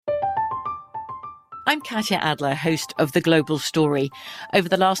I'm Katya Adler, host of The Global Story. Over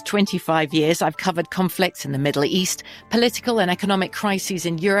the last 25 years, I've covered conflicts in the Middle East, political and economic crises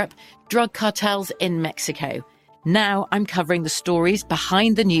in Europe, drug cartels in Mexico. Now I'm covering the stories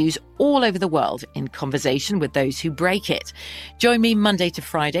behind the news all over the world in conversation with those who break it. Join me Monday to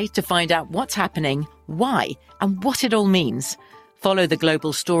Friday to find out what's happening, why, and what it all means. Follow The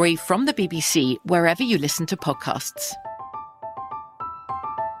Global Story from the BBC wherever you listen to podcasts.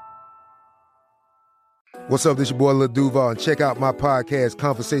 What's up, this your boy Lil Duval, and check out my podcast,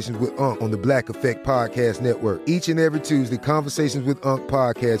 Conversations with Unc, on the Black Effect Podcast Network. Each and every Tuesday, Conversations with Unc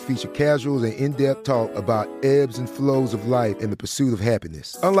podcast feature casual and in-depth talk about ebbs and flows of life and the pursuit of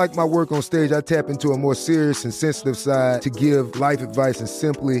happiness. Unlike my work on stage, I tap into a more serious and sensitive side to give life advice and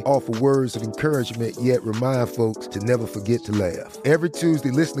simply offer words of encouragement, yet remind folks to never forget to laugh. Every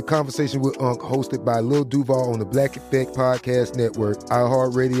Tuesday, listen to Conversations with Unc, hosted by Lil Duval on the Black Effect Podcast Network,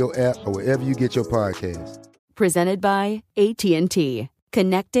 iHeartRadio app, or wherever you get your podcasts. Presented by AT&T.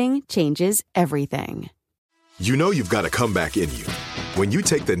 Connecting changes everything. You know you've got a comeback in you. When you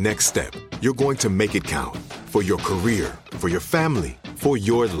take the next step, you're going to make it count. For your career, for your family, for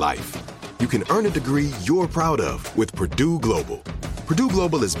your life. You can earn a degree you're proud of with Purdue Global. Purdue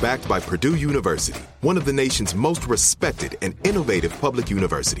Global is backed by Purdue University, one of the nation's most respected and innovative public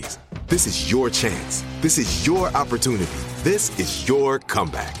universities. This is your chance. This is your opportunity. This is your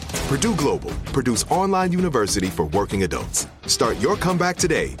comeback. Purdue Global, Purdue's online university for working adults. Start your comeback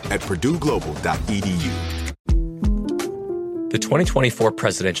today at purdueglobal.edu. The 2024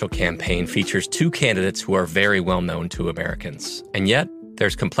 presidential campaign features two candidates who are very well known to Americans. And yet,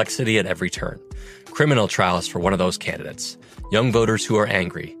 there's complexity at every turn. Criminal trials for one of those candidates. Young voters who are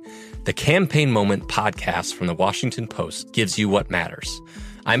angry. The Campaign Moment podcast from the Washington Post gives you what matters.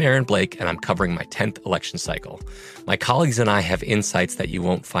 I'm Aaron Blake, and I'm covering my 10th election cycle. My colleagues and I have insights that you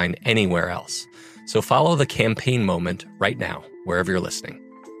won't find anywhere else. So follow The Campaign Moment right now, wherever you're listening.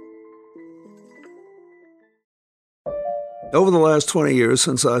 Over the last 20 years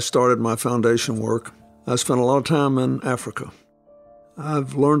since I started my foundation work, I spent a lot of time in Africa.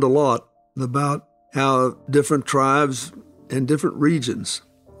 I've learned a lot about how different tribes in different regions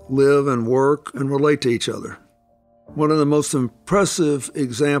live and work and relate to each other. One of the most impressive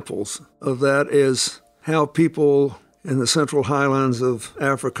examples of that is how people in the central highlands of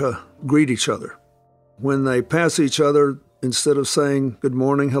Africa greet each other. When they pass each other, instead of saying, "Good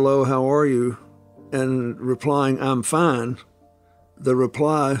morning, hello, how are you?" and replying, "I'm fine," the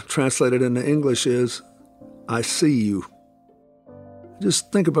reply translated into English is, "I see you."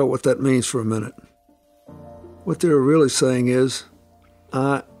 Just think about what that means for a minute. What they're really saying is,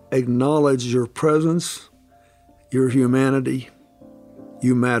 "I acknowledge your presence, your humanity,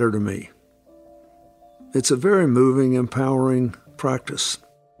 you matter to me." It's a very moving, empowering practice.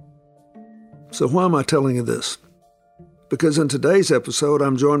 So why am I telling you this? Because in today's episode,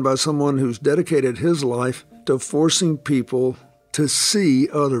 I'm joined by someone who's dedicated his life to forcing people to see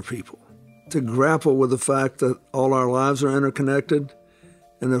other people, to grapple with the fact that all our lives are interconnected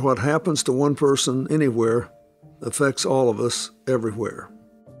and that what happens to one person anywhere affects all of us everywhere.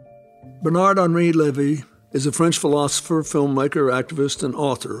 Bernard-Henri Lévy is a French philosopher, filmmaker, activist, and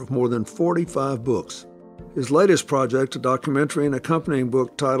author of more than 45 books. His latest project, a documentary and accompanying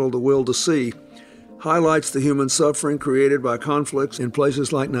book titled The Will to See, highlights the human suffering created by conflicts in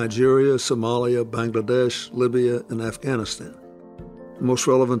places like Nigeria, Somalia, Bangladesh, Libya, and Afghanistan. Most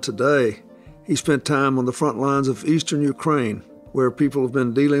relevant today, he spent time on the front lines of eastern Ukraine, where people have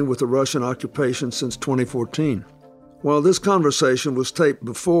been dealing with the Russian occupation since 2014. While this conversation was taped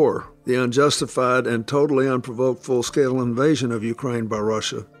before the unjustified and totally unprovoked full-scale invasion of Ukraine by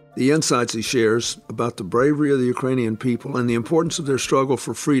Russia, the insights he shares about the bravery of the Ukrainian people and the importance of their struggle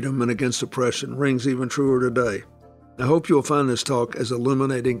for freedom and against oppression rings even truer today. I hope you'll find this talk as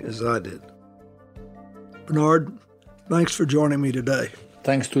illuminating as I did. Bernard, thanks for joining me today.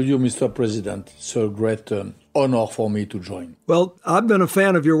 Thanks to you, Mr. President. It's a great honor for me to join. Well, I've been a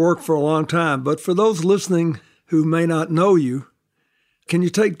fan of your work for a long time, but for those listening who may not know you, can you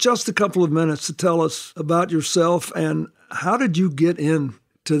take just a couple of minutes to tell us about yourself and how did you get into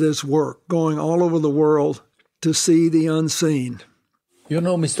this work, going all over the world to see the unseen? You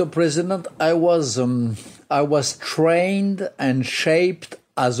know, Mr. President, I was trained and shaped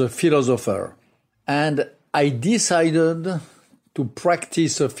as a philosopher, and I decided to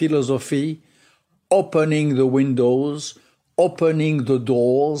practice a philosophy, opening the windows, opening the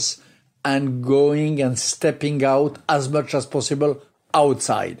doors, and going and stepping out as much as possible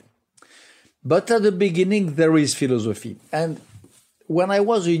outside. But at the beginning, there is philosophy. And when I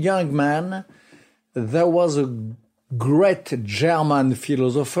was a young man, there was a great German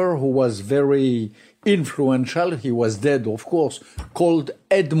philosopher who was very influential, he was dead of course, called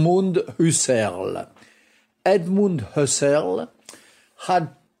Edmund Husserl. Edmund Husserl had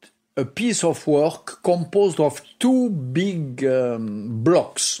a piece of work composed of two big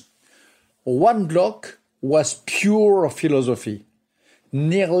blocks. One block was pure philosophy,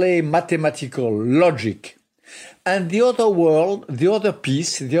 nearly mathematical logic. And the other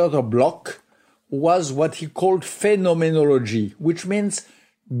piece, the other block, was what he called phenomenology, which means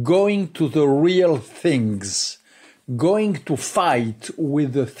going to the real things, going to fight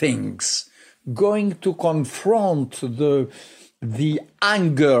with the things, going to confront the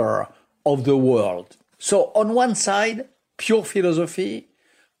anger of the world. So on one side, pure philosophy,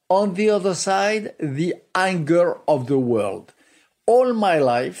 on the other side, the anger of the world. All my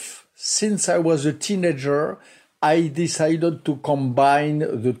life, since I was a teenager, I decided to combine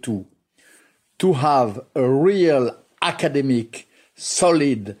the two, to have a real academic,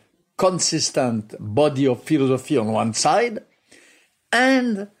 solid, consistent body of philosophy on one side,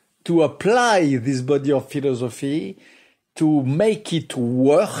 and to apply this body of philosophy to make it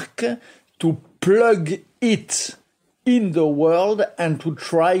work, to plug it in the world and to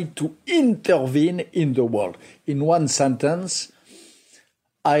try to intervene in the world. In one sentence,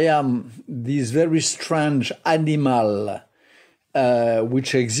 I am this very strange animal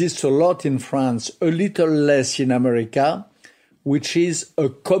which exists a lot in France, a little less in America, which is a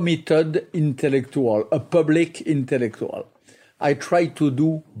committed intellectual, a public intellectual. I try to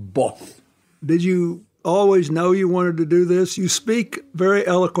do both. Did you always know you wanted to do this? You speak very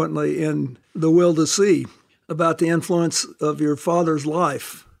eloquently in The Will to See about the influence of your father's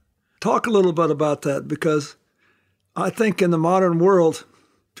life. Talk a little bit about that, because I think in the modern world,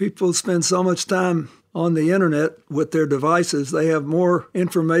 people spend so much time on the internet with their devices. They have more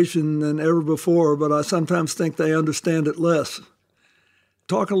information than ever before, but I sometimes think they understand it less.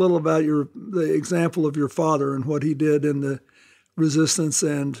 Talk a little about the example of your father and what he did in the resistance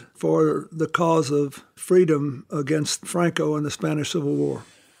and for the cause of freedom against Franco in the Spanish Civil War.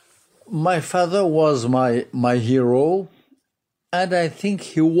 My father was my hero, and I think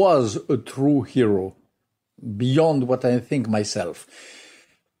he was a true hero, beyond what I think myself.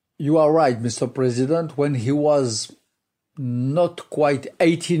 You are right, Mr. President. When he was not quite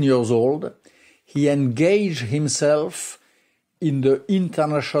 18 years old, he engaged himself in the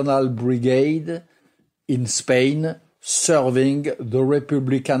International Brigade in Spain, serving the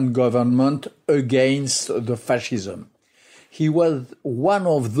Republican government against the fascism. He was one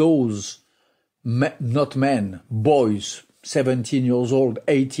of those, not men, boys, 17 years old,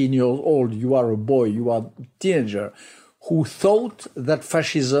 18 years old, you are a boy, you are a teenager, who thought that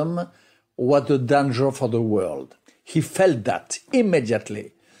fascism was a danger for the world. He felt that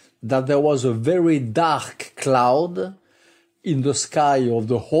immediately, that there was a very dark cloud in the sky of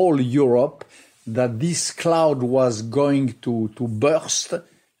the whole Europe, that this cloud was going to burst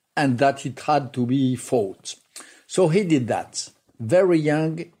and that it had to be fought. So he did that. Very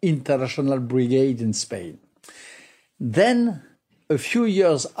young, International Brigade in Spain. Then, a few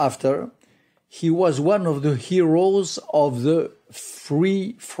years after, he was one of the heroes of the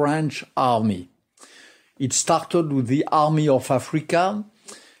Free French Army. It started with the Army of Africa.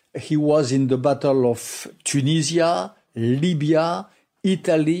 He was in the Battle of Tunisia, Libya,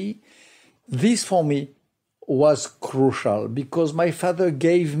 Italy. This, for me, was crucial because my father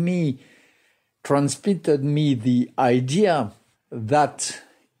transmitted me the idea that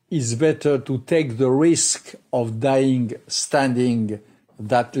it's better to take the risk of dying standing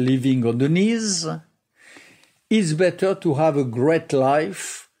than living on the knees. It's better to have a great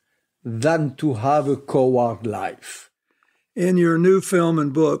life than to have a coward life. In your new film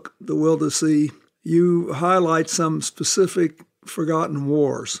and book, The Will to See, you highlight some specific forgotten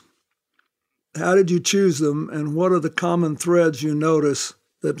wars. How did you choose them, and what are the common threads you notice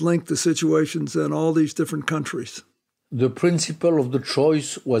that link the situations in all these different countries? The principle of the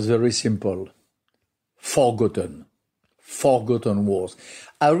choice was very simple. Forgotten wars.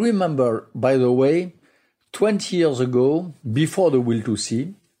 I remember, by the way, 20 years ago, before The Will to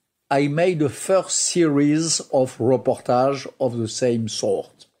See, I made the first series of reportage of the same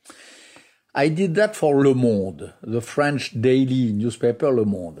sort. I did that for Le Monde, the French daily newspaper Le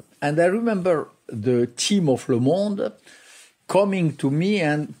Monde. And I remember the team of Le Monde coming to me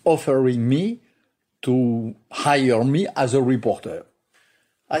and offering me to hire me as a reporter.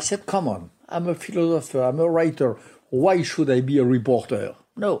 I said, come on, I'm a philosopher, I'm a writer. Why should I be a reporter?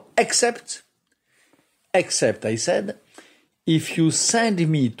 No, except, I said, if you send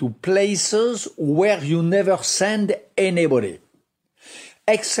me to places where you never send anybody.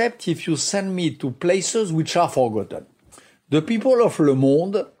 except if you send me to places which are forgotten. The people of Le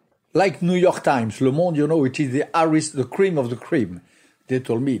Monde, like New York Times, Le Monde, which is the cream of the cream, they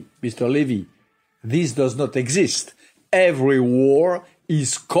told me, Mr. Levy, this does not exist. Every war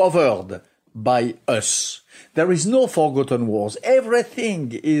is covered by us. There is no forgotten wars.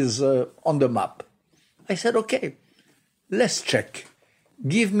 Everything is on the map. I said, okay, let's check.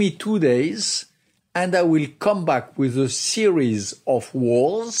 Give me 2 days and I will come back with a series of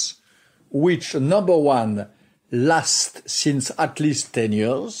wars, which, number one, last since at least 10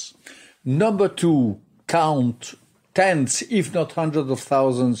 years. Number two, count tens, if not hundreds of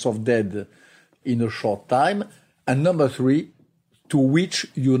thousands of dead in a short time. And number three, to which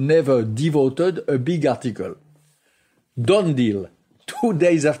you never devoted a big article. Done deal. 2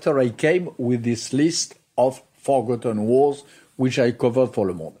 days after I came with this list of forgotten wars, which I covered for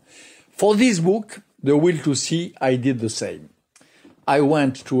Le Monde. For this book, The Will to See, I did the same. I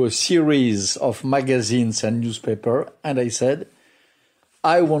went to a series of magazines and newspapers, and I said,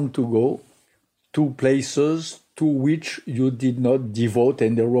 I want to go to places to which you did not devote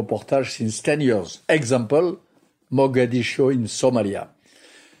any reportage since 10 years. Example, Mogadishu in Somalia.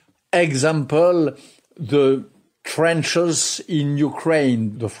 Example, the trenches in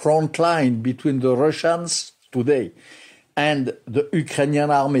Ukraine, the front line between the Russians today and the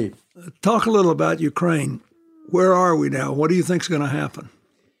Ukrainian army. Talk a little about Ukraine. Where are we now? What do you think is going to happen?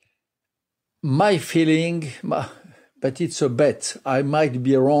 My feeling, but it's a bet, I might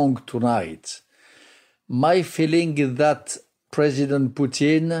be wrong tonight. My feeling is that President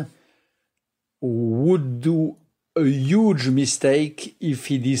Putin would do a huge mistake if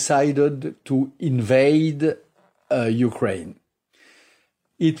he decided to invade Ukraine.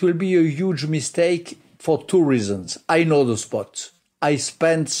 It will be a huge mistake for two reasons. I know the spot. I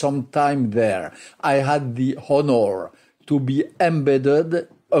spent some time there. I had the honor to be embedded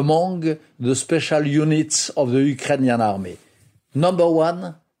among the special units of the Ukrainian army. Number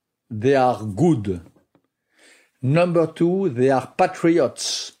one, they are good. Number two, they are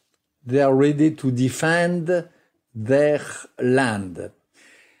patriots. They are ready to defend their land.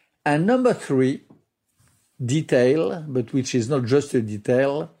 And number three, detail, but which is not just a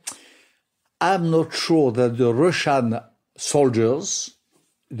detail, I'm not sure that the Russian soldiers,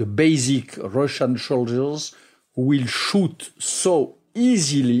 the basic Russian soldiers, will shoot so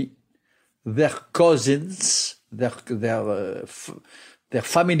easily their cousins, their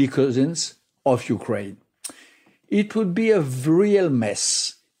family cousins of Ukraine. It would be a real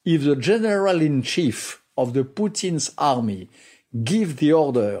mess if the general-in-chief of the Putin's army give the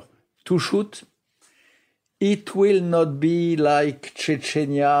order to shoot. It will not be like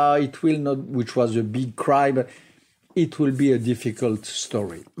Chechnya, it will not, which was a big crime. It will be a difficult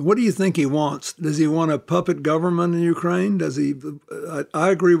story. What do you think he wants? Does he want a puppet government in Ukraine? Does he? I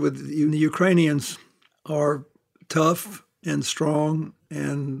agree with you. The Ukrainians are tough and strong,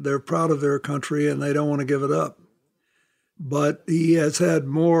 and they're proud of their country, and they don't want to give it up. But he has had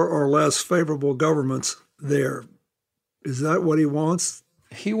more or less favorable governments there. Is that what he wants?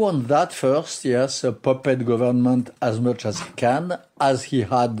 He wants that first, yes, a puppet government as much as he can, as he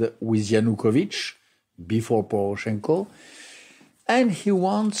had with Yanukovych before Poroshenko. And he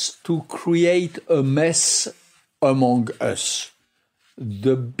wants to create a mess among us.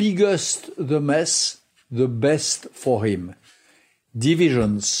 The biggest the mess, the best for him.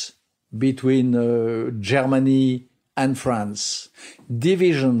 Divisions between Germany and France.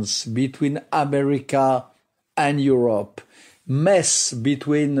 Divisions between America and Europe. Mess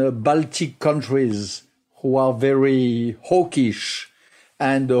between Baltic countries who are very hawkish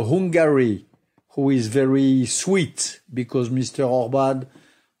and Hungary, who is very sweet because Mr. Orban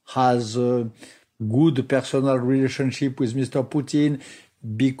has a good personal relationship with Mr. Putin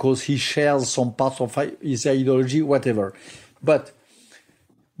because he shares some parts of his ideology, whatever. But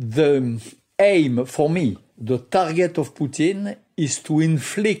the aim for me, the target of Putin is to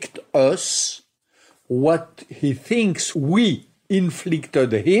inflict us what he thinks we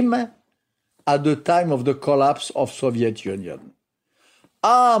inflicted him at the time of the collapse of Soviet Union.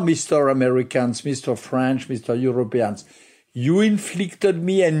 Mr. Americans, Mr. French, Mr. Europeans, you inflicted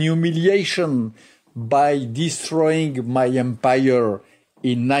me an humiliation by destroying my empire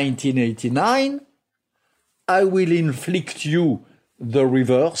in 1989. I will inflict you the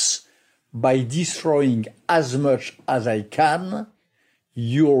reverse by destroying as much as I can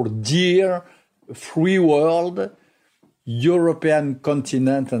your dear free world, European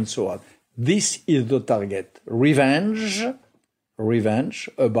continent, and so on. This is the target. Revenge.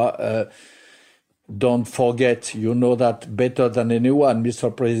 Don't forget, you know that better than anyone,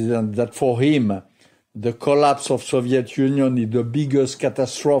 Mr. President, that for him, the collapse of Soviet Union is the biggest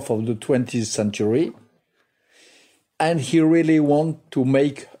catastrophe of the 20th century. And he really wants to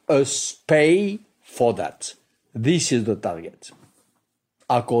make us pay for that. This is the target,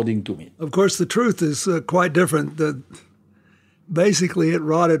 according to me. Of course, the truth is quite different. Basically, it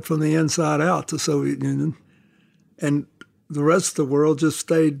rotted from the inside out, the Soviet Union. And the rest of the world just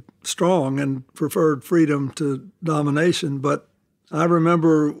stayed strong and preferred freedom to domination. But I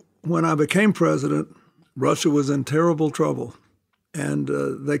remember when I became president, Russia was in terrible trouble. And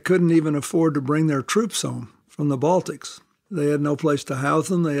they couldn't even afford to bring their troops home from the Baltics. They had no place to house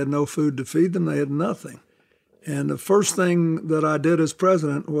them. They had no food to feed them. They had nothing. And the first thing that I did as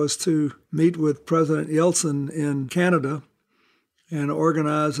president was to meet with President Yeltsin in Canada and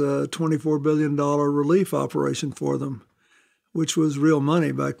organize a $24 billion relief operation for them, which was real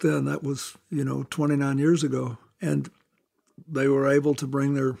money back then. That was, 29 years ago. And they were able to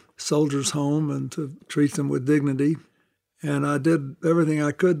bring their soldiers home and to treat them with dignity. And I did everything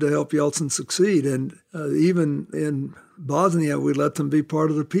I could to help Yeltsin succeed. And even in Bosnia, we let them be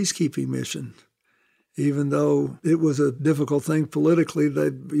part of the peacekeeping mission. Even though it was a difficult thing politically,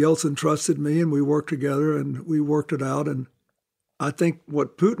 Yeltsin trusted me and we worked together and we worked it out. And I think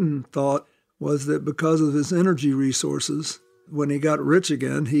what Putin thought was that because of his energy resources, when he got rich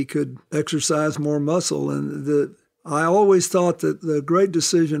again, he could exercise more muscle. And I always thought that the great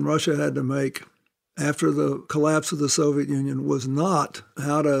decision Russia had to make after the collapse of the Soviet Union was not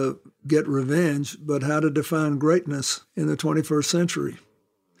how to get revenge, but how to define greatness in the 21st century.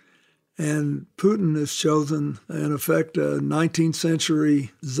 And Putin has chosen, in effect, a 19th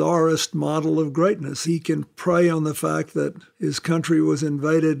century czarist model of greatness. He can prey on the fact that his country was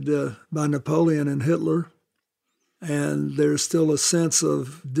invaded by Napoleon and Hitler, and there's still a sense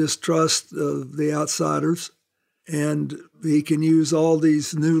of distrust of the outsiders. And he can use all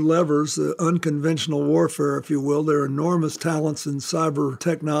these new levers, the unconventional warfare, if you will, their enormous talents in cyber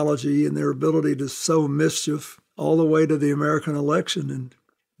technology and their ability to sow mischief all the way to the American election. And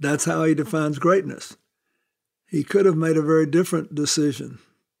that's how he defines greatness. He could have made a very different decision.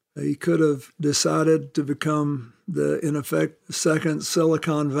 He could have decided to become in effect, second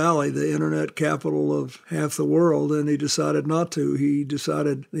Silicon Valley, the internet capital of half the world, and he decided not to. He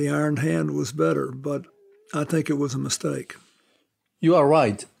decided the Iron Hand was better, but I think it was a mistake. You are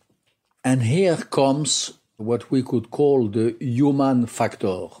right. And here comes what we could call the human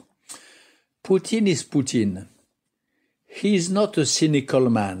factor. Putin is Putin. He is not a cynical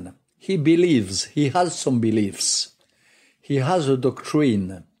man. He believes, he has some beliefs. He has a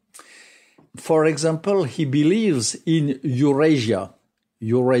doctrine. For example, he believes in Eurasia,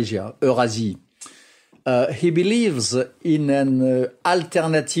 Eurasie. He believes in an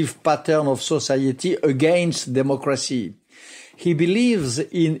alternative pattern of society against democracy. He believes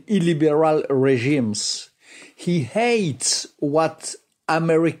in illiberal regimes. He hates what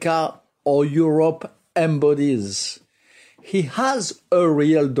America or Europe embodies. He has a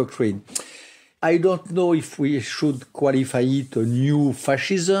real doctrine. I don't know if we should qualify it a new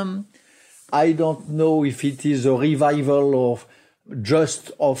fascism. I don't know if it is a revival of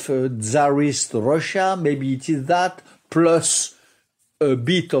Tsarist Russia. Maybe it is that, plus a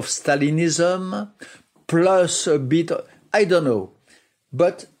bit of Stalinism, plus a bit of, I don't know.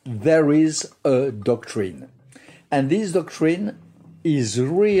 But there is a doctrine. And this doctrine is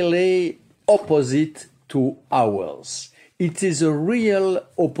really opposite to ours. It is a real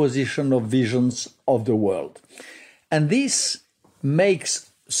opposition of visions of the world. And this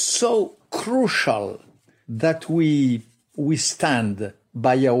makes so crucial that we stand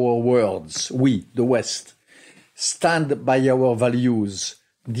by our words, we, the West, stand by our values,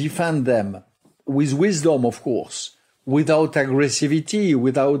 defend them with wisdom, of course, without aggressivity,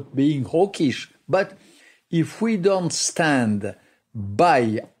 without being hawkish. But if we don't stand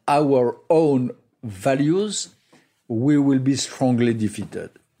by our own values, we will be strongly defeated,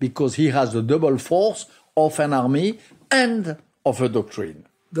 because he has the double force of an army and of a doctrine.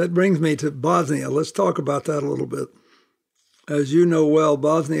 That brings me to Bosnia. Let's talk about that a little bit. As you know well,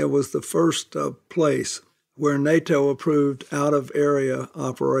 Bosnia was the first place where NATO approved out-of-area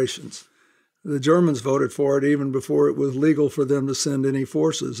operations. The Germans voted for it even before it was legal for them to send any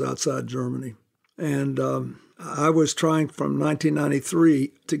forces outside Germany. And I was trying from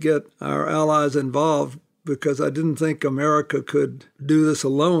 1993 to get our allies involved because I didn't think America could do this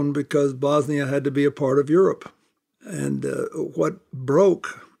alone, because Bosnia had to be a part of Europe. And what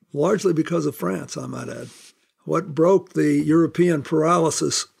broke, largely because of France, I might add, what broke the European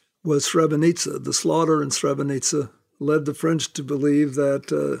paralysis was Srebrenica. The slaughter in Srebrenica led the French to believe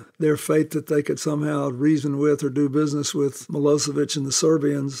that their fate that they could somehow reason with or do business with Milosevic and the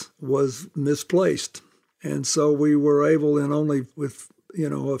Serbians was misplaced. And so we were able, in only with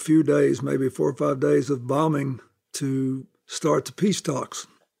a few days, maybe 4 or 5 days of bombing, to start the peace talks.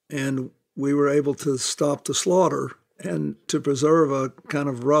 And we were able to stop the slaughter and to preserve a kind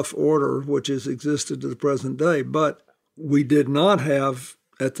of rough order which has existed to the present day. But we did not have,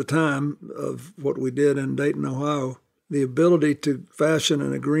 at the time of what we did in Dayton, Ohio, the ability to fashion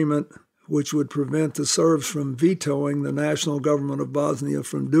an agreement which would prevent the Serbs from vetoing the national government of Bosnia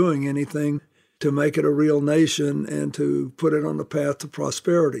from doing anything to make it a real nation and to put it on the path to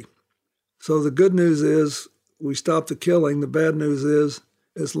prosperity. So the good news is we stopped the killing. The bad news is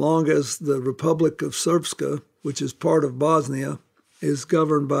as long as the Republic of Srpska, which is part of Bosnia, is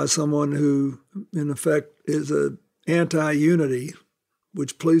governed by someone who, in effect, is an anti-unity,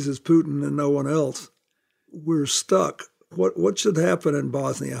 which pleases Putin and no one else, we're stuck. What should happen in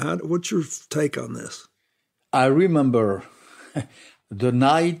Bosnia? What's your take on this? I remember the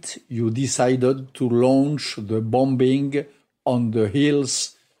night you decided to launch the bombing on the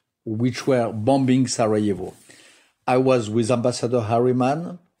hills which were bombing Sarajevo. I was with Ambassador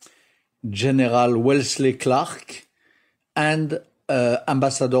Harriman, General Wellesley Clark, and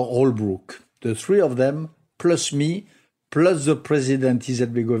Ambassador Holbrooke. The three of them, plus me, plus the President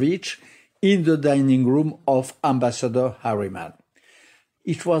Izetbegovic, in the dining room of Ambassador Harriman.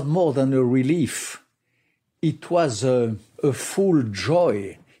 It was more than a relief. It was a full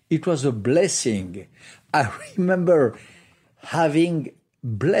joy. It was a blessing. I remember having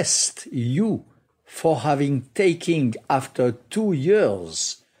blessed you for having taken, after 2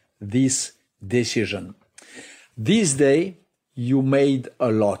 years, this decision. This day, you made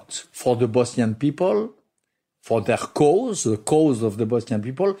a lot for the Bosnian people, for their cause, the cause of the Bosnian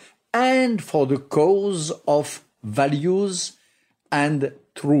people, and for the cause of values and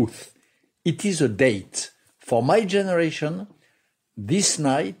truth. It is a date. For my generation, this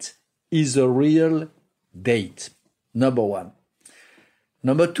night is a real date, number one.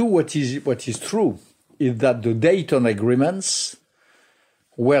 Number two, what is true is that the Dayton agreements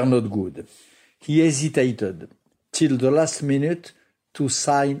were not good. He hesitated till the last minute to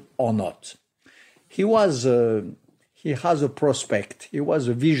sign or not. He has a prospect. He was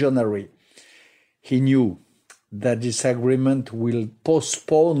a visionary. He knew that this agreement will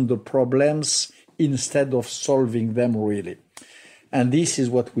postpone the problems instead of solving them really. And this is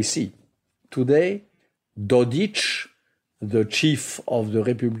what we see. Today, Dodic, the chief of the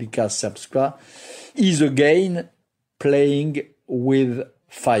Republika Srpska, is again playing with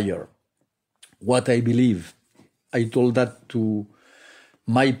fire. What I believe, I told that to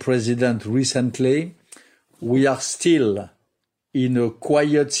my president recently, we are still in a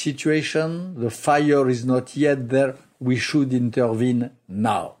quiet situation. The fire is not yet there. We should intervene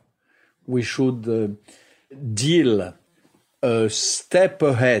now. We should deal a step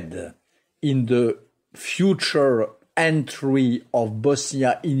ahead in the future entry of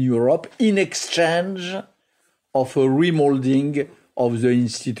Bosnia in Europe in exchange of a remolding of the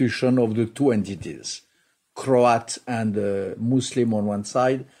institution of the two entities, Croat and Muslim on one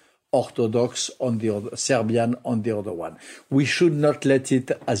side, Orthodox on the other, Serbian on the other one. We should not let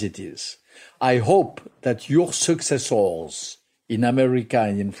it as it is. I hope that your successors in America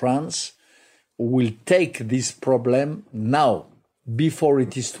and in France will take this problem now, before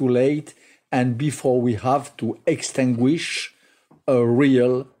it is too late, and before we have to extinguish a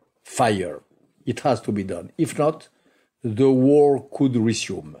real fire. It has to be done. If not, the war could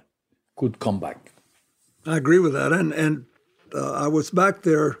resume, could come back. I agree with that. And I was back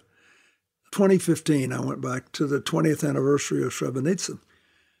there 2015. I went back to the 20th anniversary of Srebrenica.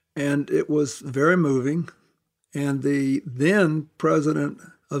 And it was very moving. And the then president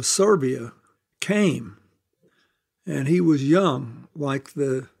of Serbia came. And he was young, like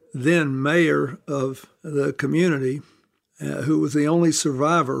the then mayor of the community, who was the only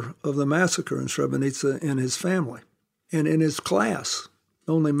survivor of the massacre in Srebrenica in his family. And in his class,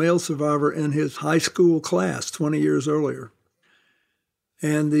 only male survivor in his high school class 20 years earlier.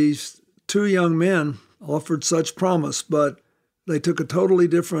 And these two young men offered such promise, but they took a totally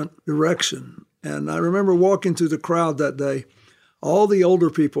different direction. And I remember walking through the crowd that day. All the older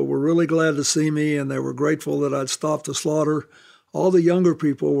people were really glad to see me, and they were grateful that I'd stopped the slaughter. All the younger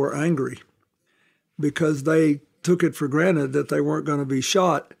people were angry because they took it for granted that they weren't going to be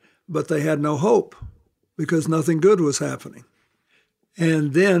shot, but they had no hope because nothing good was happening.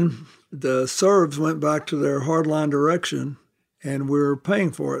 And then the Serbs went back to their hardline direction, and we're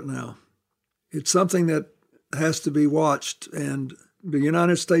paying for it now. It's something that has to be watched, and the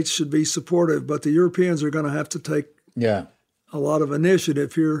United States should be supportive, but the Europeans are going to have to take Yeah. a lot of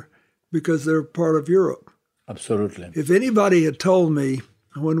initiative here because they're part of Europe. Absolutely. If anybody had told me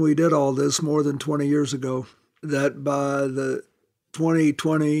when we did all this more than 20 years ago that by the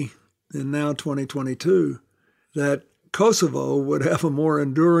 2020 and now 2022, that Kosovo would have a more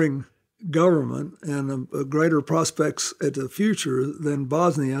enduring government and a greater prospects at the future than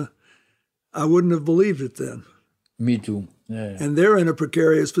Bosnia, I wouldn't have believed it then. Me too. Yeah. And they're in a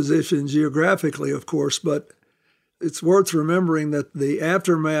precarious position geographically, of course, but it's worth remembering that the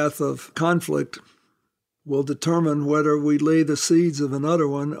aftermath of conflict will determine whether we lay the seeds of another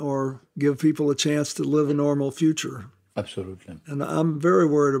one or give people a chance to live a normal future. Absolutely. And I'm very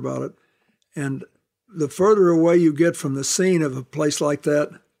worried about it. And the further away you get from the scene of a place like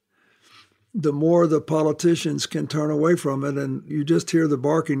that, the more the politicians can turn away from it. And you just hear the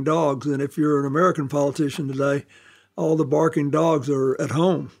barking dogs. And if you're an American politician today, all the barking dogs are at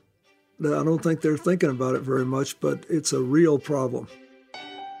home. I don't think they're thinking about it very much, but it's a real problem.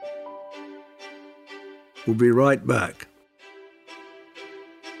 We'll be right back.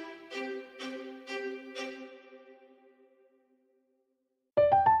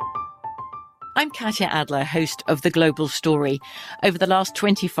 I'm Katya Adler, host of The Global Story. Over the last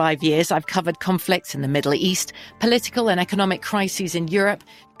 25 years, I've covered conflicts in the Middle East, political and economic crises in Europe,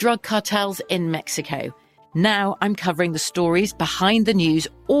 drug cartels in Mexico. Now I'm covering the stories behind the news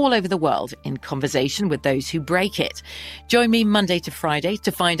all over the world in conversation with those who break it. Join me Monday to Friday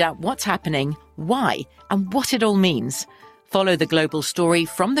to find out what's happening, why, and what it all means. Follow The Global Story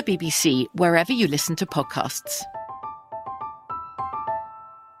from the BBC wherever you listen to podcasts.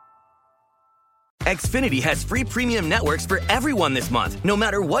 Xfinity has free premium networks for everyone this month, no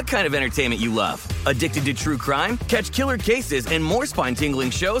matter what kind of entertainment you love. Addicted to true crime? Catch killer cases and more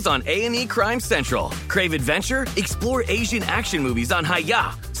spine-tingling shows on A&E Crime Central. Crave adventure? Explore Asian action movies on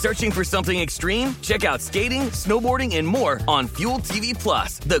Hi-Ya. Searching for something extreme? Check out skating, snowboarding, and more on Fuel TV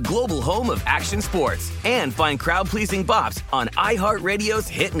Plus, the global home of action sports. And find crowd-pleasing bops on iHeartRadio's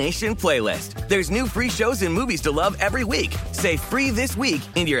Hit Nation playlist. There's new free shows and movies to love every week. Say free this week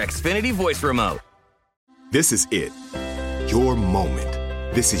in your Xfinity voice remote. This is it. Your moment.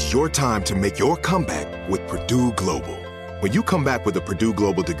 This is your time to make your comeback with Purdue Global. When you come back with a Purdue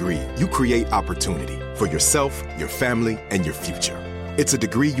Global degree, you create opportunity for yourself, your family, and your future. It's a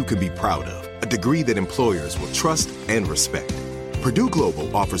degree you can be proud of, a degree that employers will trust and respect. Purdue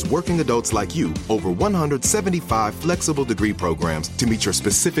Global offers working adults like you over 175 flexible degree programs to meet your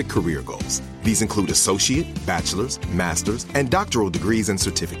specific career goals. These include associate, bachelor's, master's, and doctoral degrees and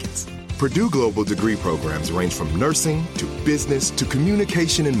certificates. Purdue Global degree programs range from nursing to business to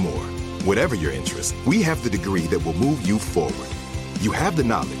communication and more. Whatever your interest, we have the degree that will move you forward. You have the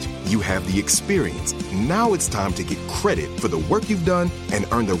knowledge, you have the experience. Now it's time to get credit for the work you've done and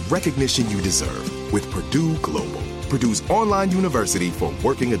earn the recognition you deserve with Purdue Global, Purdue's online university for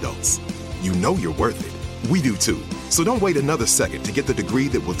working adults. You know you're worth it. We do too. So don't wait another second to get the degree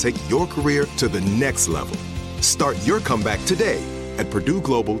that will take your career to the next level. Start your comeback today at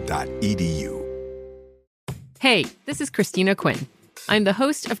purdueglobal.edu. Hey, this is Christina Quinn. I'm the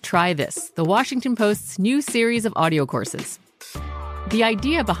host of Try This, the Washington Post's new series of audio courses. The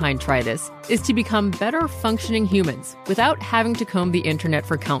idea behind Try This is to become better functioning humans without having to comb the internet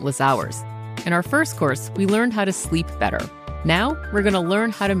for countless hours. In our first course, we learned how to sleep better. Now, we're going to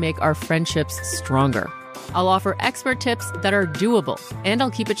learn how to make our friendships stronger. I'll offer expert tips that are doable, and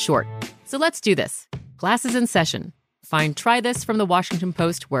I'll keep it short. So let's do this. Class is in session. Find Try This from the Washington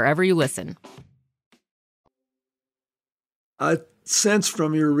Post wherever you listen. I sense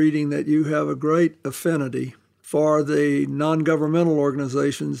from your reading that you have a great affinity for the non-governmental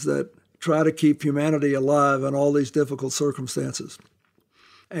organizations that try to keep humanity alive in all these difficult circumstances.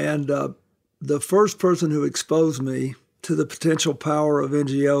 And the first person who exposed me to the potential power of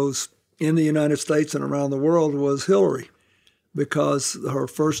NGOs in the United States and around the world was Hillary, because her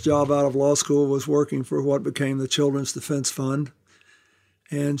first job out of law school was working for what became the Children's Defense Fund.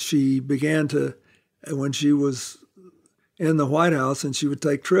 And she began to, when she was in the White House and she would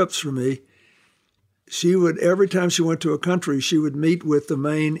take trips for me, she would, every time she went to a country, she would meet with the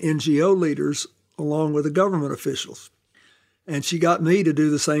main NGO leaders along with the government officials. And she got me to do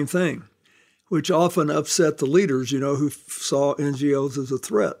the same thing, which often upset the leaders, who saw NGOs as a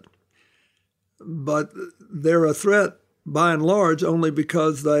threat. But they're a threat by and large only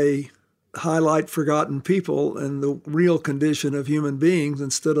because they highlight forgotten people and the real condition of human beings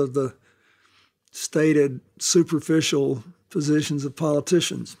instead of the stated superficial positions of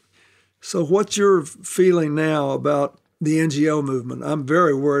politicians. So what's your feeling now about the NGO movement? I'm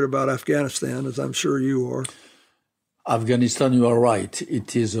very worried about Afghanistan, as I'm sure you are. Afghanistan, you are right.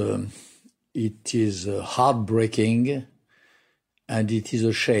 It is It is heartbreaking, and it is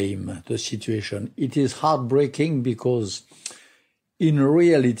a shame, the situation. It is heartbreaking because in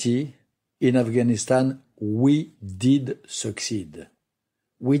reality, in Afghanistan, we did succeed.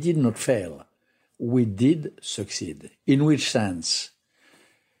 We did not fail. We did succeed. In which sense?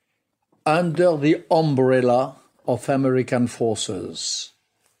 Under the umbrella of American forces,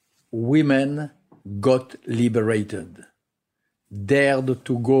 women got liberated, dared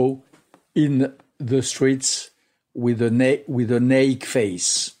to go in the streets with a naked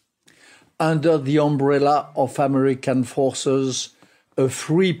face. Under the umbrella of American forces, a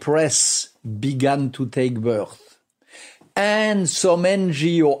free press began to take birth. And some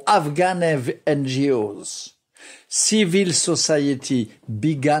Afghan NGOs, civil society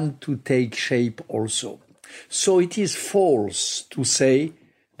began to take shape also. So it is false to say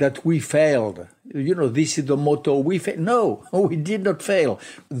that we failed. This is the motto, we failed. No, we did not fail.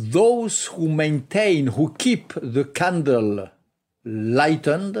 Those who keep the candle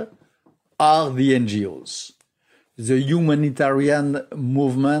lightened are the NGOs, the humanitarian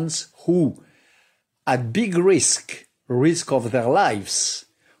movements who, at big risk of their lives,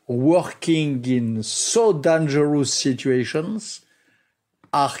 working in so dangerous situations,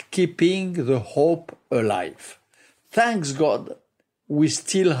 are keeping the hope alive. Thanks God, we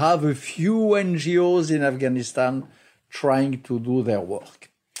still have a few NGOs in Afghanistan trying to do their work.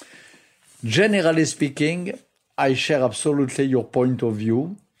 Generally speaking, I share absolutely your point of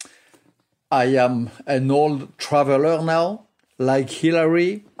view. I am an old traveler now. Like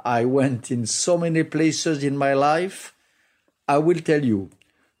Hillary, I went in so many places in my life. I will tell you,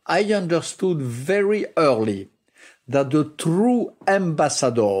 I understood very early that the true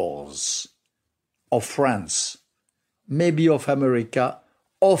ambassadors of France, maybe of America,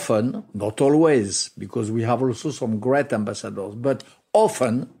 often, not always, because we have also some great ambassadors, but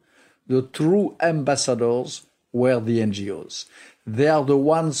often the true ambassadors were the NGOs. They are the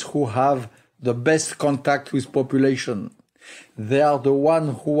ones who have the best contact with population. They are the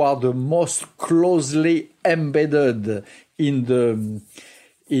ones who are the most closely embedded in the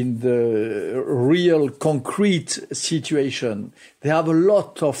real concrete situation. They have a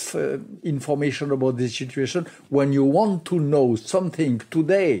lot of information about the situation. When you want to know something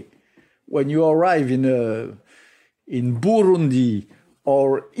today, when you arrive in Burundi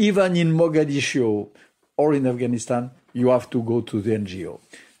or even in Mogadishu or in Afghanistan, you have to go to the NGO.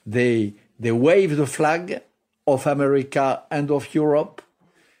 They wave the flag of America and of Europe.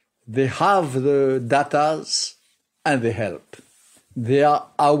 They have the datas and they help. They are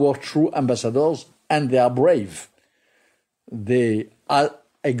our true ambassadors and they are brave. They are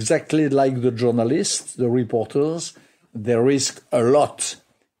exactly like the journalists, the reporters. They risk a lot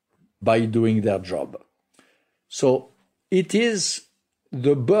by doing their job. So it is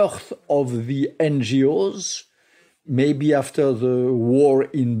the birth of the NGOs, maybe after the war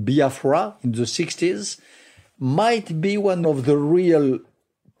in Biafra in the 60s, might be one of the real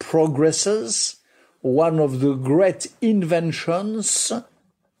progresses, one of the great inventions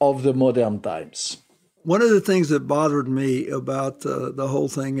of the modern times. One of the things that bothered me about the whole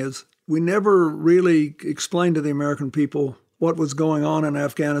thing is we never really explained to the American people what was going on in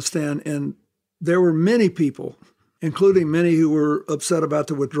Afghanistan. And there were many people, including many who were upset about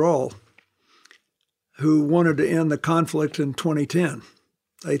the withdrawal, who wanted to end the conflict in 2010.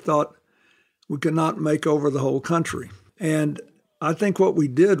 They thought we could not make over the whole country. And I think what we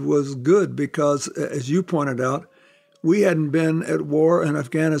did was good because, as you pointed out, we hadn't been at war in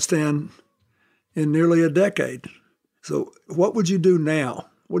Afghanistan in nearly a decade. So what would you do now?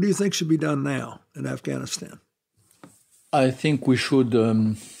 What do you think should be done now in Afghanistan? I think we should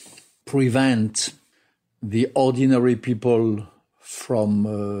prevent the ordinary people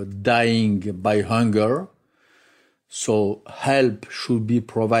from dying by hunger. So help should be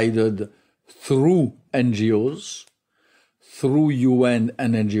provided through NGOs, through UN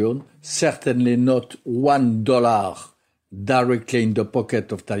and NGO, certainly not $1 directly in the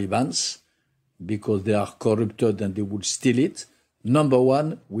pocket of Taliban, because they are corrupted and they would steal it. Number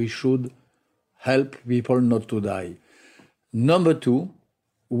one, we should help people not to die. Number two,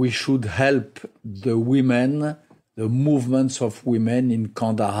 we should help the women, the movements of women in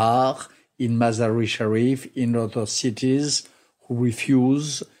Kandahar, in Mazar-e Sharif, in other cities who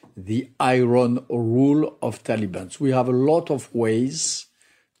refuse the iron rule of Taliban. We have a lot of ways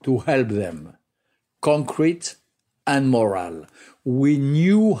to help them, concrete and moral. We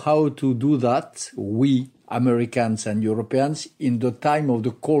knew how to do that, we, Americans and Europeans, in the time of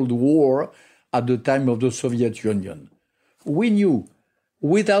the Cold War, at the time of the Soviet Union. We knew,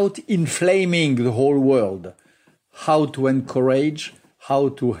 without inflaming the whole world, how to encourage, how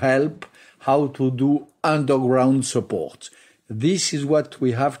to help, how to do underground support. This is what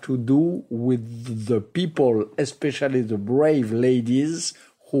we have to do with the people, especially the brave ladies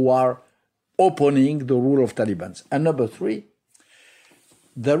who are opposing the rule of Taliban. And number 3,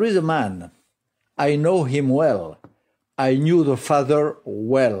 there is a man. I know him well. I knew the father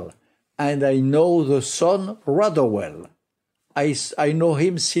well. And I know the son rather well. I know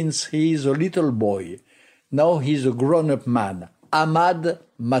him since he is a little boy. Now he's a grown-up man. Ahmad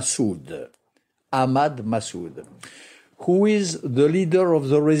Massoud. Ahmad Massoud, who is the leader of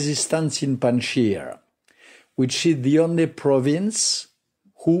the resistance in Panjshir, which is the only province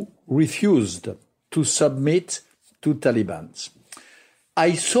who refused to submit to Taliban.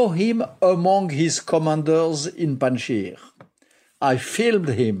 I saw him among his commanders in Panjshir. I filmed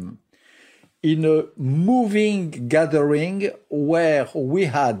him in a moving gathering where we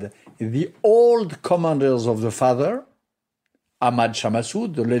had the old commanders of the father, Ahmad Shah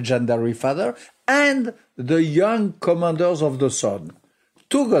Massoud, the legendary father, and the young commanders of the son,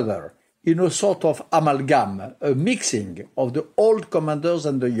 together in a sort of amalgam, a mixing of the old commanders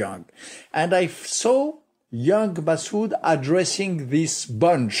and the young. And I saw young Massoud addressing this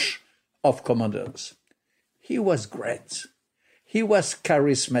bunch of commanders. He was great. He was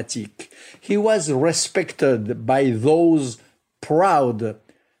charismatic. He was respected by those proud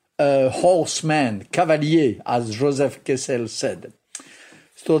horsemen, cavaliers, as Joseph Kessel said.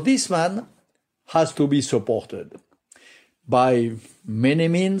 So this man has to be supported by many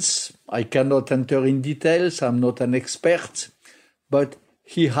means. I cannot enter in details. I'm not an expert, but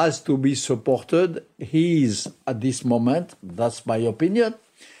he has to be supported. He is, at this moment, that's my opinion,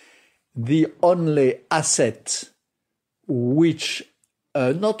 the only asset which,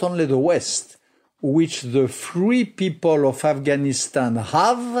 not only the West, which the free people of Afghanistan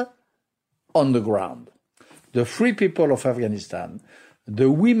have on the ground. The free people of Afghanistan,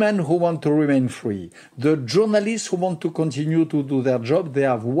 the women who want to remain free, the journalists who want to continue to do their job, they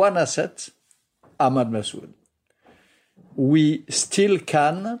have one asset, Ahmad Massoud. We still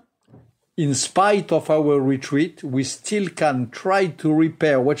can, in spite of our retreat, we still can try to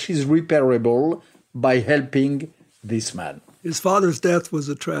repair what is repairable by helping this man. His father's death was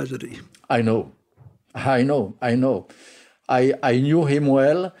a tragedy. I know. I knew him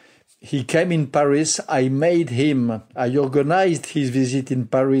well. He came in Paris. I organized his visit in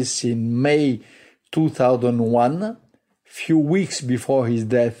Paris in May 2001, few weeks before his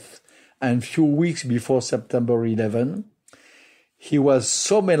death and few weeks before September 11. He was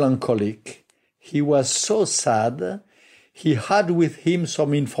so melancholic. He was so sad. He had with him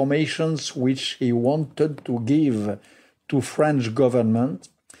some informations which he wanted to give to French government.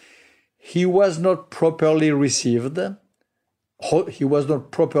 He was not properly received. He was not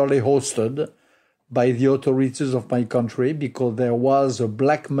properly hosted by the authorities of my country because there was a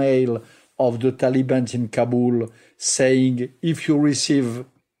blackmail of the Taliban in Kabul saying, if you receive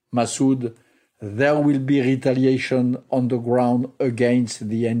Massoud, there will be retaliation on the ground against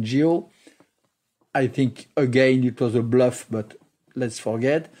the NGO. I think, again, it was a bluff, but let's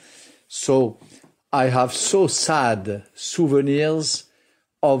forget. So I have so sad souvenirs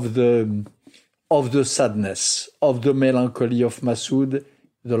of the sadness, of the melancholy of Massoud.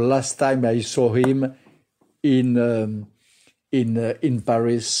 The last time I saw him in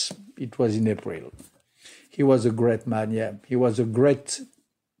Paris, it was in April. He was a great man, yeah. He was a great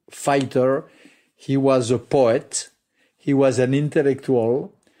fighter. He was a poet. He was an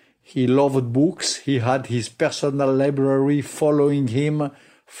intellectual. He loved books. He had his personal library following him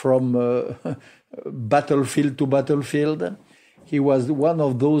from battlefield to battlefield. He was one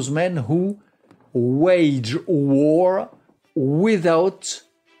of those men who wage war without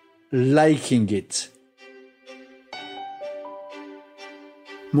liking it.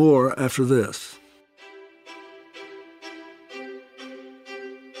 More after this.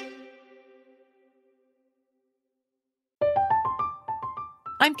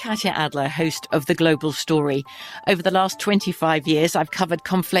 I'm Katya Adler, host of The Global Story. Over the last 25 years, I've covered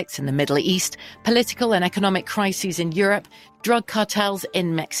conflicts in the Middle East, political and economic crises in Europe, drug cartels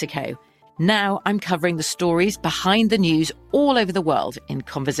in Mexico. Now I'm covering the stories behind the news all over the world in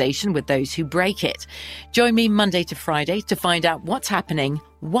conversation with those who break it. Join me Monday to Friday to find out what's happening,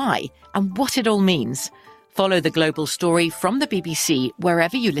 why, and what it all means. Follow The Global Story from the BBC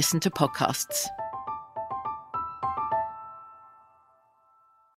wherever you listen to podcasts.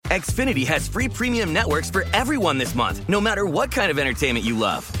 Xfinity has free premium networks for everyone this month, no matter what kind of entertainment you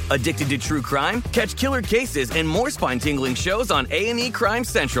love. Addicted to true crime? Catch killer cases and more spine-tingling shows on A&E Crime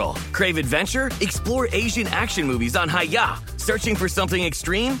Central. Crave adventure? Explore Asian action movies on Hi-YAH. Searching for something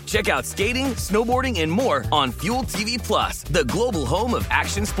extreme? Check out skating, snowboarding, and more on Fuel TV Plus, the global home of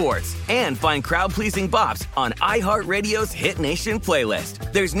action sports. And find crowd-pleasing bops on iHeartRadio's Hit Nation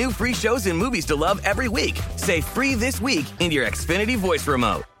playlist. There's new free shows and movies to love every week. Say free this week in your Xfinity voice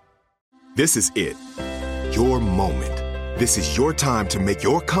remote. This is it. Your moment. This is your time to make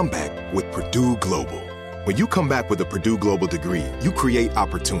your comeback with Purdue Global. When you come back with a Purdue Global degree, you create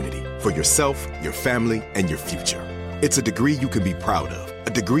opportunity for yourself, your family, and your future. It's a degree you can be proud of, a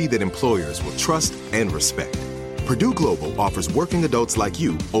degree that employers will trust and respect. Purdue Global offers working adults like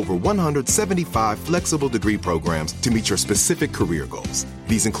you over 175 flexible degree programs to meet your specific career goals.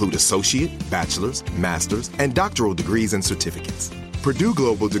 These include associate, bachelor's, master's, and doctoral degrees and certificates. Purdue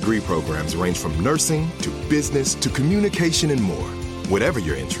Global degree programs range from nursing to business to communication and more. Whatever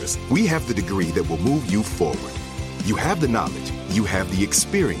your interest, we have the degree that will move you forward. You have the knowledge, you have the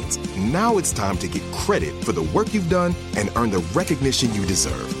experience. Now it's time to get credit for the work you've done and earn the recognition you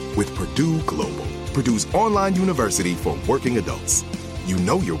deserve with Purdue Global, Purdue's online university for working adults. You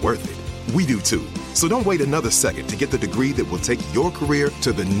know you're worth it. We do too. So don't wait another second to get the degree that will take your career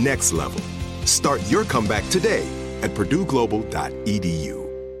to the next level. Start your comeback today at purdueglobal.edu.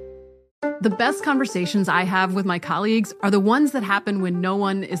 The best conversations I have with my colleagues are the ones that happen when no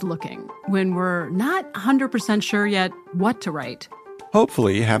one is looking, when we're not 100% sure yet what to write.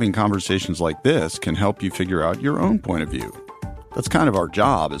 Hopefully, having conversations like this can help you figure out your own point of view. That's kind of our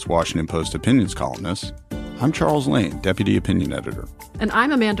job as Washington Post opinions columnists. I'm Charles Lane, Deputy Opinion Editor. And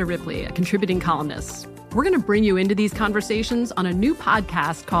I'm Amanda Ripley, a contributing columnist. We're going to bring you into these conversations on a new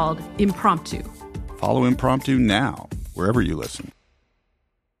podcast called Impromptu. Follow Impromptu now, wherever you listen.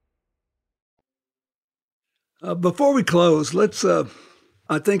 Before we close,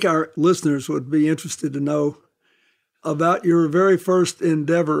 I think our listeners would be interested to know about your very first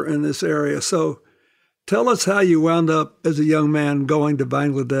endeavor in this area. So tell us how you wound up as a young man going to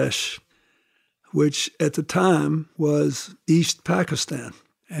Bangladesh, which at the time was East Pakistan.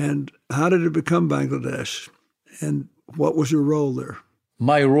 And how did it become Bangladesh? And what was your role there?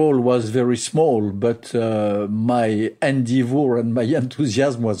 My role was very small, but my endeavor and my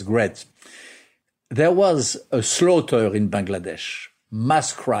enthusiasm was great. There was a slaughter in Bangladesh,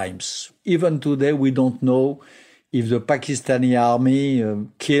 mass crimes. Even today, we don't know if the Pakistani army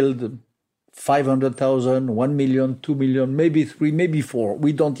killed 500,000, 1 million, 2 million, maybe 3, maybe 4.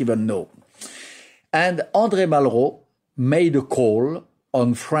 We don't even know. And André Malraux made a call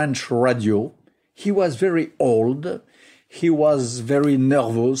on French radio. He was very old. He was very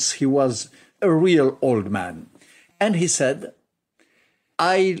nervous. He was a real old man. And he said,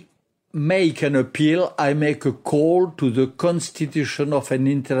 I make an appeal, I make a call to the constitution of an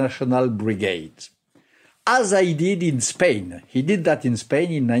international brigade. As I did in Spain. He did that in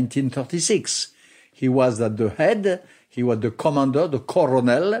Spain in 1936. He was at the head, he was the commander, the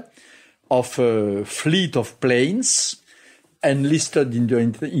colonel of a fleet of planes, enlisted in the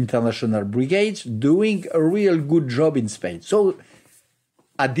international brigades, doing a real good job in Spain. So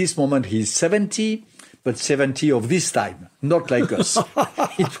at this moment he's 70, but 70 of this time, not like us.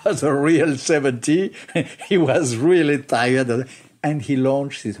 It was a real 70. He was really tired, and he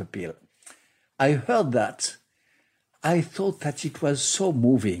launched his appeal. I heard that. I thought that it was so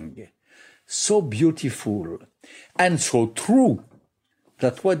moving, so beautiful, and so true,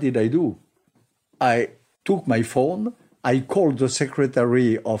 that what did I do? I took my phone, I called the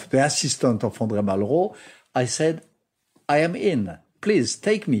secretary of the assistant of André Malraux. I said, I am in. Please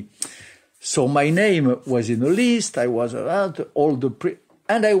take me. So my name was in a list. I was around all the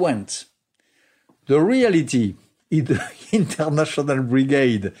and I went. The reality in the international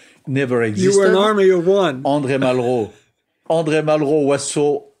brigade never existed. You were an army of one. André Malraux was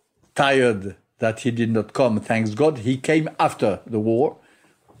so tired that he did not come. Thanks God, he came after the war,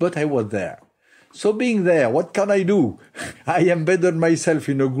 but I was there. So being there, what can I do? I embedded myself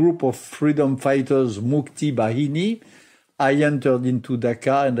in a group of freedom fighters, Mukti Bahini. I entered into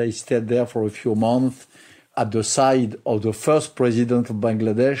Dhaka and I stayed there for a few months at the side of the first president of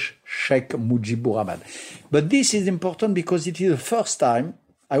Bangladesh, Sheikh Mujibur Rahman. But this is important because it is the first time,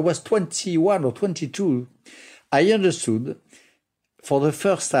 I was 21 or 22, I understood for the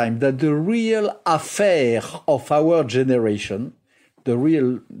first time that the real affair of our generation, the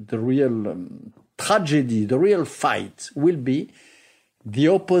real tragedy, the real fight will be the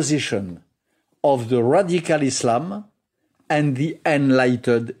opposition of the radical Islam and the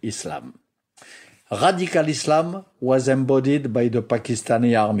enlightened Islam. Radical Islam was embodied by the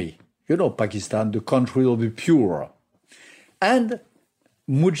Pakistani army. You know Pakistan, the country of the pure. And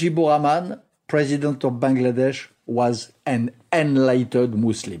Mujibur Rahman, president of Bangladesh, was an enlightened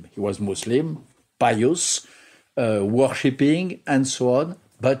Muslim. He was Muslim, pious, worshipping, and so on,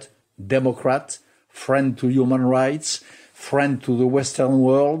 but Democrat, friend to human rights, friend to the Western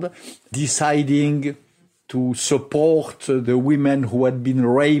world, deciding to support the women who had been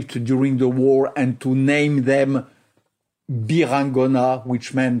raped during the war and to name them Birangona,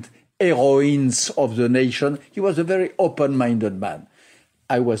 which meant heroines of the nation. He was a very open-minded man.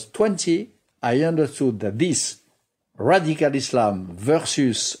 I was 20. I understood that this radical Islam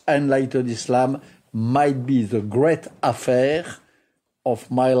versus enlightened Islam might be the great affair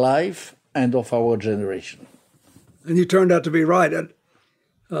of my life and of our generation. And you turned out to be right.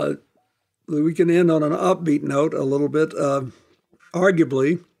 We can end on an upbeat note a little bit.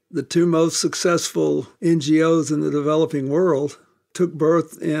 Arguably, the two most successful NGOs in the developing world took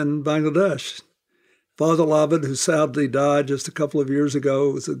birth in Bangladesh. Fazl Abed, who sadly died just a couple of years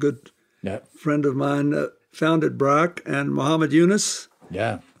ago, was a good friend of mine, founded BRAC, and Muhammad Yunus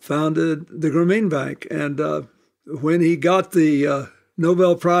founded the Grameen Bank. And when he got the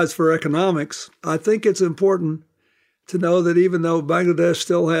Nobel Prize for Economics, I think it's important to know that even though Bangladesh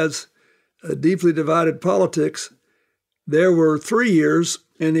still has a deeply divided politics, there were 3 years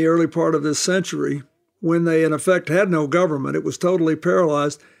in the early part of this century when they, in effect, had no government. It was totally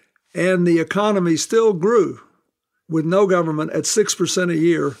paralyzed, and the economy still grew with no government at 6% a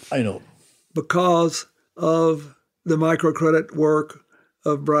year. I know. Because of the microcredit work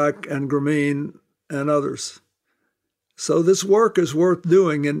of BRAC and Grameen and others. So this work is worth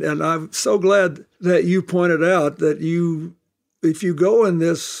doing, and I'm so glad that you pointed out that if you go in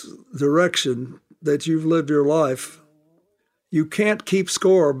this direction that you've lived your life, you can't keep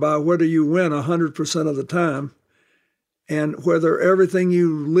score by whether you win 100% of the time and whether everything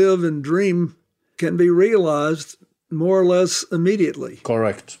you live and dream can be realized more or less immediately.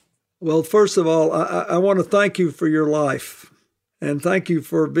 Correct. Well, first of all, I want to thank you for your life and thank you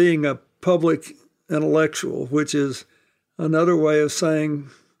for being a public intellectual, which is another way of saying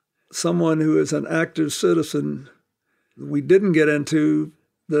someone who is an active citizen. We didn't get into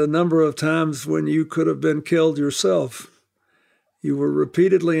the number of times when you could have been killed yourself. You were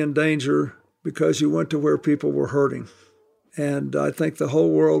repeatedly in danger because you went to where people were hurting. And I think the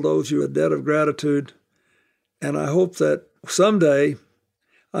whole world owes you a debt of gratitude. And I hope that someday,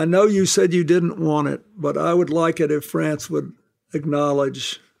 I know you said you didn't want it, but I would like it if France would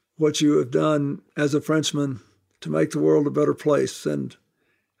acknowledge what you have done as a Frenchman to make the world a better place. And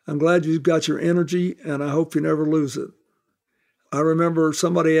I'm glad you've got your energy, and I hope you never lose it. I remember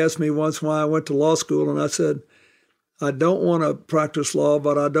somebody asked me once why I went to law school, and I said, I don't want to practice law,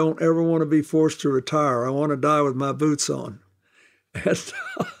 but I don't ever want to be forced to retire. I want to die with my boots on. And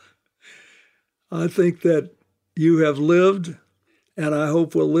I think that you have lived, and I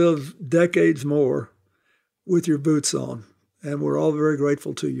hope will live decades more with your boots on. And we're all very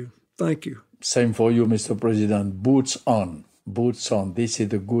grateful to you. Thank you. Same for you, Mr. President. Boots on. Boots on. This is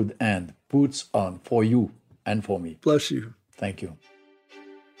the good end. Boots on for you and for me. Bless you. Thank you.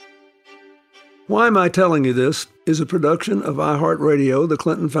 Why Am I Telling You This is a production of iHeartRadio, the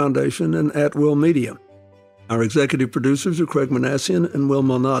Clinton Foundation, and At Will Media. Our executive producers are Craig Manassian and Will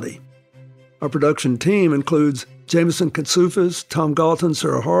Malnati. Our production team includes Jameson Katsufis, Tom Galton,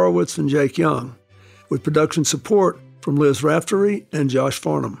 Sarah Horowitz, and Jake Young, with production support from Liz Raftery and Josh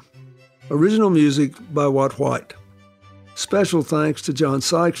Farnham. Original music by Watt White. Special thanks to John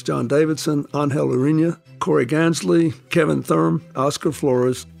Sykes, John Davidson, Angel Urena, Corey Gansley, Kevin Thurm, Oscar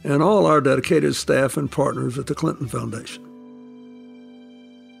Flores, and all our dedicated staff and partners at the Clinton Foundation.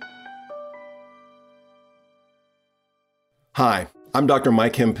 Hi, I'm Dr.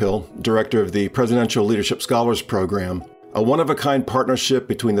 Mike Hemphill, Director of the Presidential Leadership Scholars Program, a one-of-a-kind partnership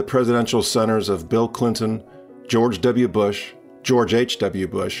between the Presidential Centers of Bill Clinton, George W. Bush, George H.W.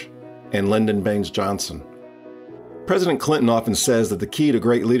 Bush, and Lyndon Baines Johnson. President Clinton often says that the key to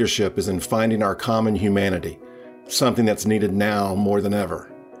great leadership is in finding our common humanity, something that's needed now more than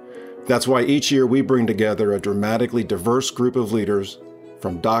ever. That's why each year we bring together a dramatically diverse group of leaders,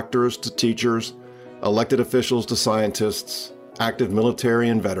 from doctors to teachers, elected officials to scientists, active military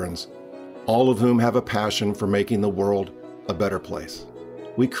and veterans, all of whom have a passion for making the world a better place.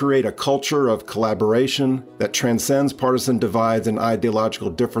 We create a culture of collaboration that transcends partisan divides and ideological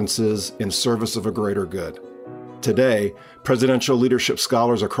differences in service of a greater good. Today, presidential leadership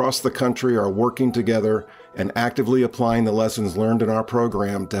scholars across the country are working together and actively applying the lessons learned in our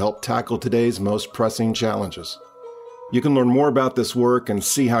program to help tackle today's most pressing challenges. You can learn more about this work and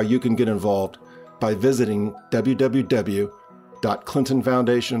see how you can get involved by visiting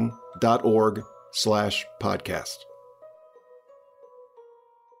www.clintonfoundation.org/podcast.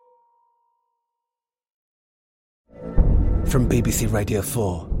 From BBC Radio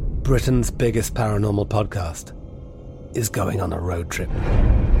 4, Britain's biggest paranormal podcast is going on a road trip.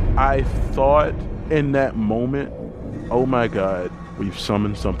 I thought in that moment, oh my God, we've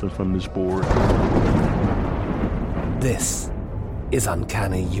summoned something from this board. This is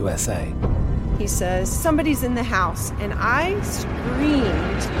Uncanny USA. He says, somebody's in the house, and I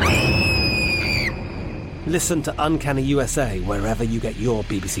screamed. Listen to Uncanny USA wherever you get your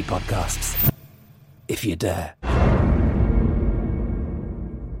BBC podcasts, if you dare.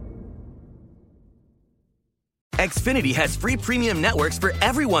 Xfinity has free premium networks for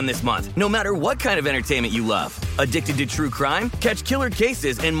everyone this month, no matter what kind of entertainment you love. Addicted to true crime? Catch killer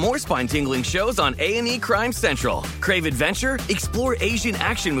cases and more spine-tingling shows on A&E Crime Central. Crave adventure? Explore Asian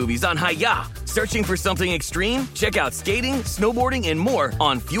action movies on Hi-YAH. Searching for something extreme? Check out skating, snowboarding, and more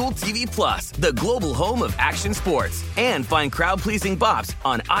on Fuel TV Plus, the global home of action sports. And find crowd-pleasing bops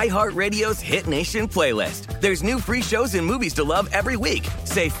on iHeartRadio's Hit Nation playlist. There's new free shows and movies to love every week.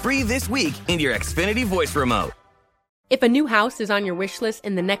 Say free this week in your Xfinity voice remote. If a new house is on your wish list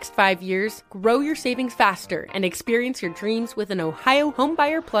in the next 5 years, grow your savings faster and experience your dreams with an Ohio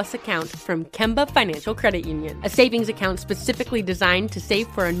Homebuyer Plus account from Kemba Financial Credit Union. A savings account specifically designed to save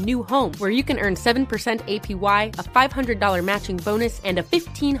for a new home, where you can earn 7% APY, a $500 matching bonus, and a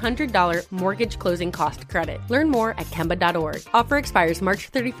 $1,500 mortgage closing cost credit. Learn more at Kemba.org. Offer expires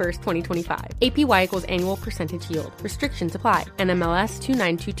March 31st, 2025. APY equals annual percentage yield. Restrictions apply. NMLS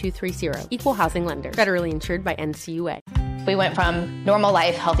 292230. Equal housing lender. Federally insured by NCUA. We went from normal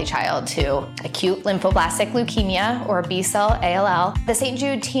life, healthy child to acute lymphoblastic leukemia, or B-cell ALL. The St.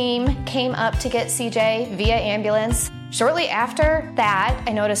 Jude team came up to get CJ via ambulance. Shortly after that,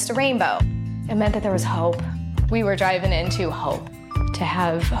 I noticed a rainbow. It meant that there was hope. We were driving into hope. To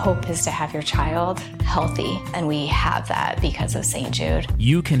have hope is to have your child healthy, and we have that because of St. Jude.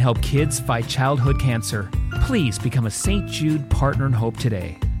 You can help kids fight childhood cancer. Please become a St. Jude Partner in Hope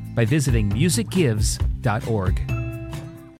today by visiting musicgives.org.